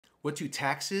What do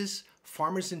taxes,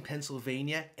 farmers in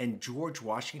Pennsylvania, and George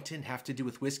Washington have to do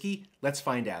with whiskey? Let's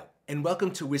find out. And welcome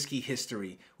to Whiskey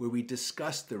History, where we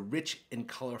discuss the rich and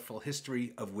colorful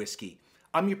history of whiskey.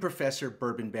 I'm your professor,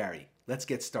 Bourbon Barry. Let's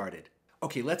get started.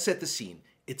 Okay, let's set the scene.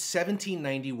 It's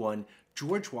 1791.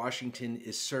 George Washington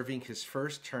is serving his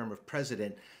first term of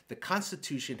president. The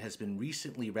Constitution has been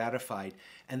recently ratified,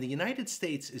 and the United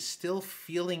States is still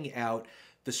feeling out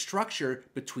the structure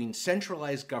between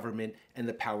centralized government and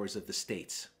the powers of the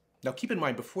states. Now keep in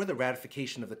mind, before the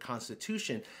ratification of the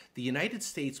Constitution, the United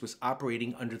States was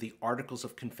operating under the Articles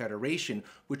of Confederation,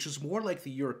 which was more like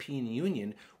the European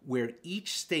Union, where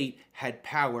each state had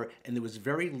power and there was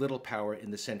very little power in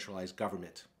the centralized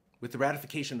government. With the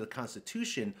ratification of the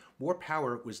Constitution, more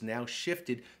power was now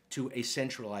shifted to a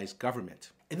centralized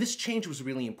government. And this change was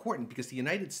really important because the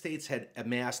United States had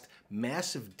amassed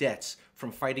massive debts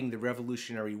from fighting the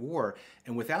Revolutionary War,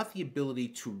 and without the ability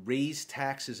to raise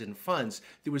taxes and funds,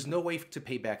 there was no way to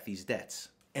pay back these debts.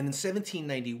 And in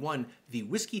 1791, the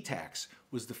whiskey tax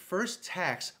was the first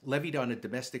tax levied on a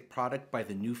domestic product by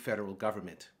the new federal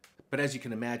government. But as you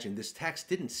can imagine, this tax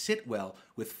didn't sit well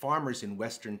with farmers in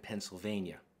western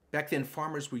Pennsylvania. Back then,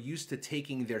 farmers were used to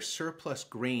taking their surplus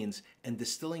grains and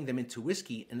distilling them into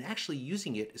whiskey and actually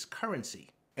using it as currency.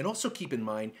 And also keep in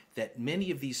mind that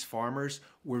many of these farmers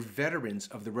were veterans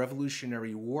of the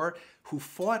Revolutionary War who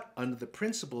fought under the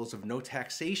principles of no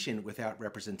taxation without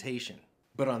representation.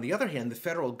 But on the other hand, the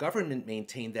federal government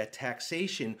maintained that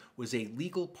taxation was a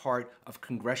legal part of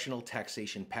congressional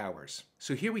taxation powers.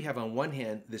 So here we have on one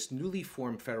hand this newly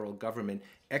formed federal government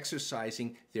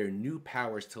exercising their new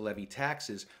powers to levy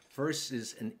taxes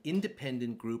versus an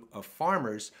independent group of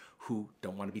farmers who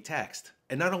don't want to be taxed.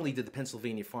 And not only did the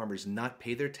Pennsylvania farmers not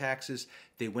pay their taxes,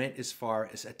 they went as far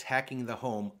as attacking the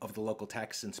home of the local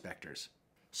tax inspectors.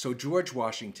 So George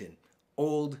Washington,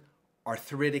 old,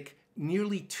 arthritic,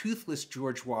 nearly toothless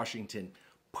George Washington,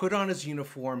 put on his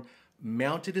uniform,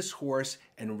 mounted his horse,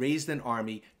 and raised an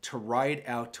army to ride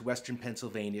out to western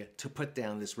Pennsylvania to put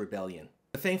down this rebellion.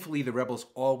 But thankfully, the rebels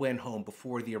all went home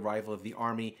before the arrival of the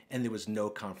army, and there was no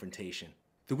confrontation.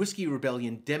 The Whiskey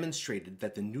Rebellion demonstrated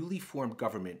that the newly formed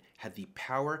government had the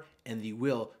power and the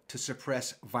will to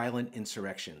suppress violent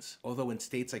insurrections, although in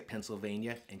states like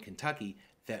Pennsylvania and Kentucky,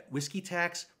 that whiskey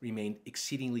tax remained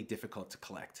exceedingly difficult to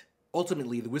collect.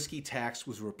 Ultimately, the whiskey tax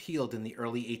was repealed in the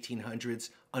early 1800s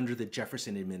under the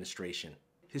Jefferson administration.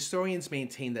 Historians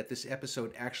maintain that this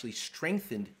episode actually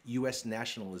strengthened U.S.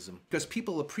 nationalism because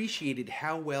people appreciated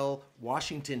how well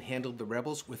Washington handled the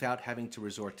rebels without having to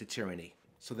resort to tyranny.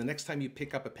 So the next time you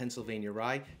pick up a Pennsylvania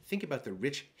rye, think about the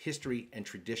rich history and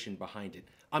tradition behind it.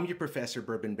 I'm your professor,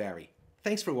 Bourbon Barry.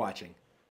 Thanks for watching.